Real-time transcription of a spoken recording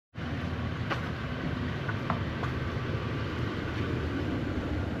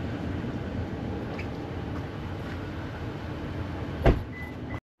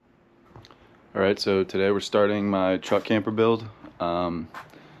Alright, so today we're starting my truck camper build. The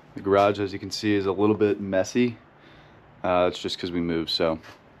garage, as you can see, is a little bit messy. It's just because we moved, so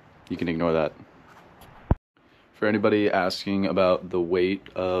you can ignore that. For anybody asking about the weight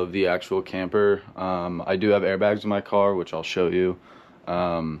of the actual camper, I do have airbags in my car, which I'll show you.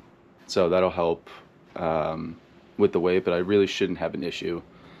 So that'll help with the weight, but I really shouldn't have an issue.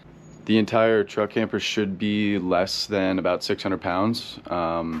 The entire truck camper should be less than about 600 pounds.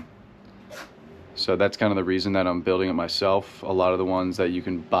 So that's kind of the reason that I'm building it myself. A lot of the ones that you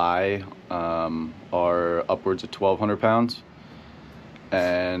can buy are upwards of 1,200 pounds.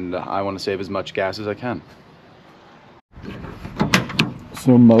 And I want to save as much gas as I can.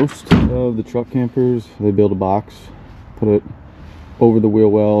 So most of the truck campers, they build a box, put it over the wheel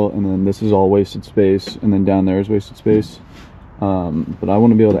well, and then this is all wasted space, and then down there is wasted space. But I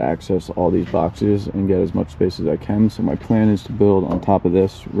want to be able to access all these boxes and get as much space as I can. So my plan is to build on top of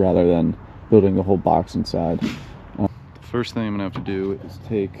this rather than building the whole box inside. The first thing I'm gonna have to do is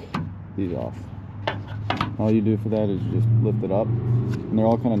take these off. All you do for that is just lift it up, and they're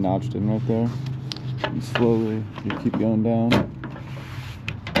all kind of notched in right there. And slowly you keep going down,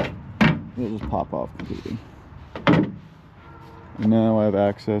 it'll just pop off completely. And now I have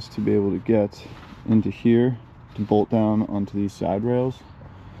access to be able to get into here to bolt down onto these side rails.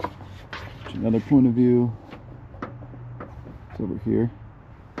 Another point of view is over here.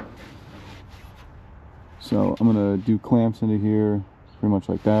 So I'm gonna do clamps into here, pretty much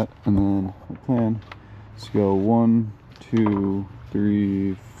like that, and then my plan is to go 1, 2,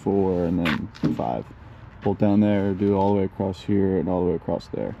 3, 4, and then 5. Bolt down there, do it all the way across here, and all the way across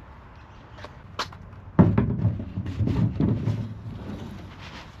there.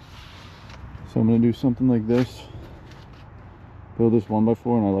 So I'm gonna do something like this. Build this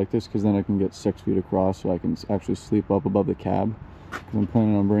 1x4, and I like this because then I can get 6 feet across, so I can actually sleep up above the cab. Because I'm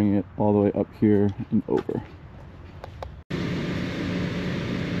planning on bringing it all the way up here and over.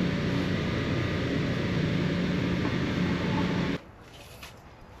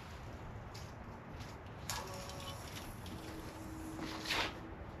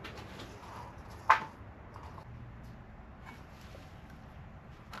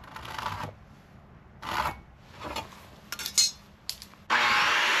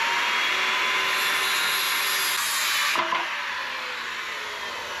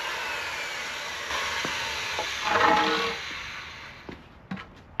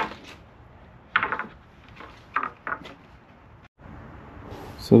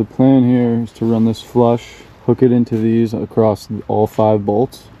 So the plan here is to run this flush, hook it into these across all 5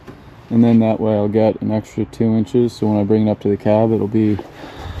 bolts, and then that way I'll get an extra 2 inches, so when I bring it up to the cab it'll be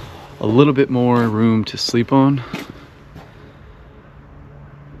a little bit more room to sleep on.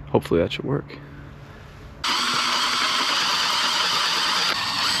 Hopefully that should work.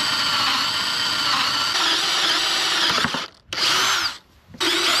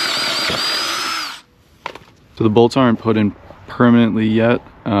 So the bolts aren't put in permanently yet.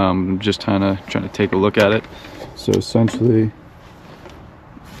 Just kind of trying to take a look at it. So essentially,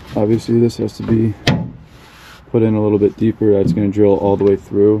 obviously this has to be put in a little bit deeper. That's going to drill all the way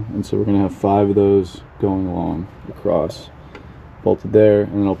through, and so we're going to have 5 of those going along across, bolted there,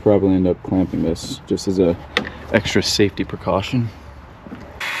 and then I'll probably end up clamping this just as a extra safety precaution.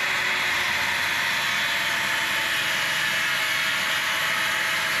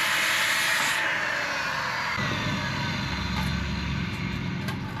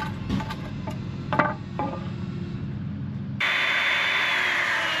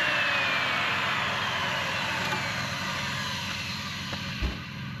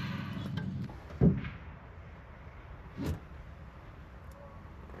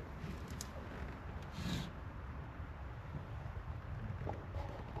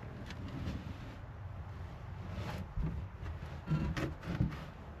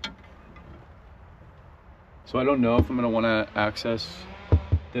 So I don't know if I'm going to want to access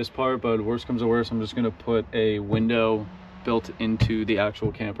this part, but worst comes to worst, I'm just going to put a window built into the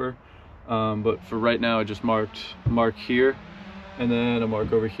actual camper. But for right now, I just mark here, and then a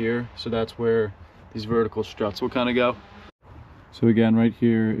mark over here. So that's where these vertical struts will kind of go. So again, right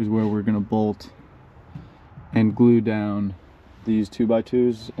here is where we're going to bolt and glue down these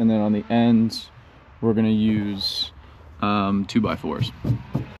 2x2s, and then on the ends, we're going to use 2x4s.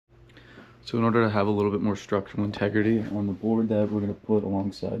 So in order to have a little bit more structural integrity on the board that we're going to put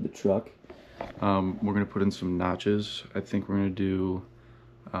alongside the truck, we're going to put in some notches. I think we're going to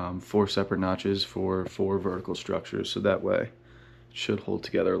do 4 separate notches for 4 vertical structures, so that way it should hold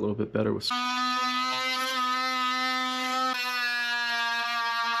together a little bit better with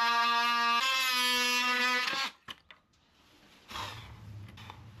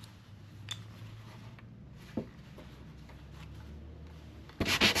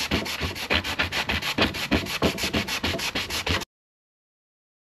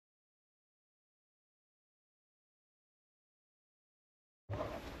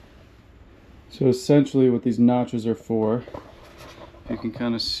So essentially what these notches are for, you can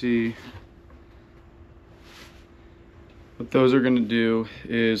kind of see, what those are going to do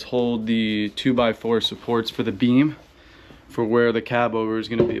is hold the 2x4 supports for the beam for where the cab over is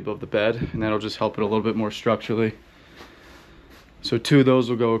going to be above the bed, and that'll just help it a little bit more structurally. So 2 of those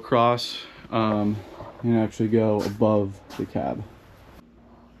will go across and actually go above the cab.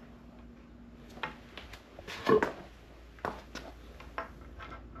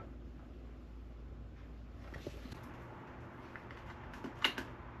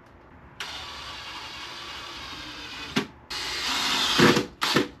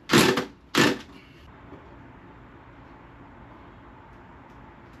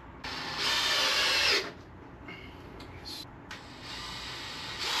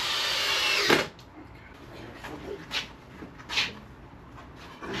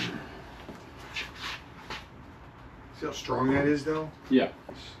 See how strong that is, though? Yeah.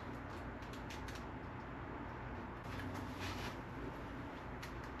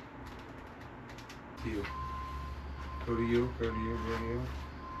 You. Go to you, go to you, go to you.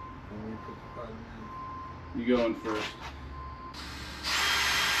 And we put the button in. You go in first.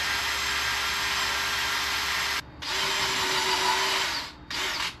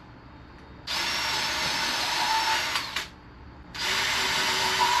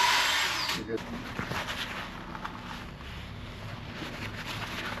 You get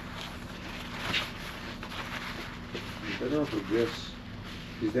better off with this.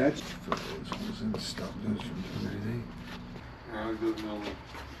 Is that fill those holes and stop those from doing anything? I'll do the middle.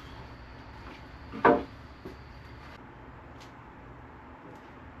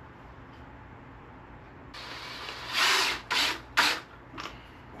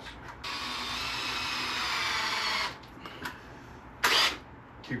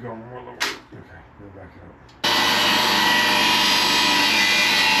 Keep going more lower. Okay, we'll back it up.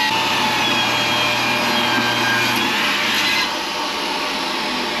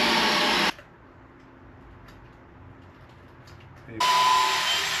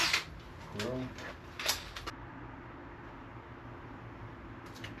 Well.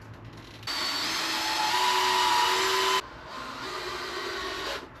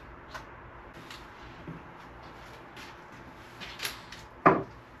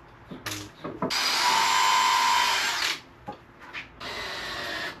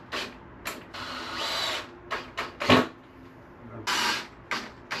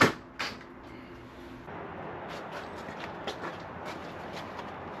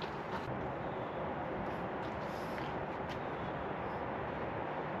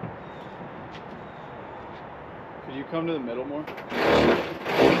 Could you come to the middle more? Okay.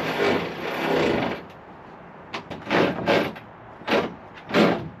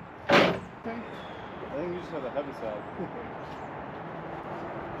 I think you just have the heavy side.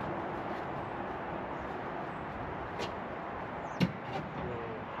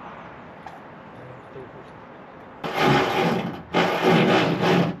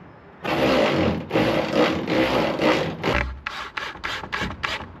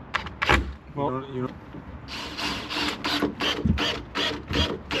 Well, you know.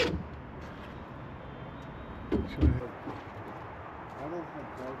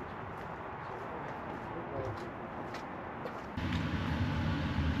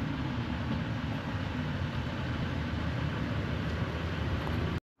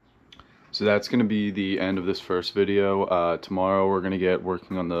 So that's going to be the end of this first video. Tomorrow we're going to get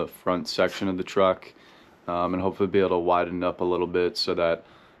working on the front section of the truck and hopefully be able to widen it up a little bit so that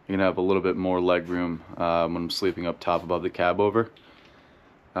you can have a little bit more leg room when I'm sleeping up top above the cab over.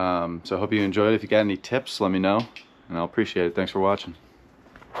 So I hope you enjoyed. If you got any tips, let me know and I'll appreciate it. Thanks for watching.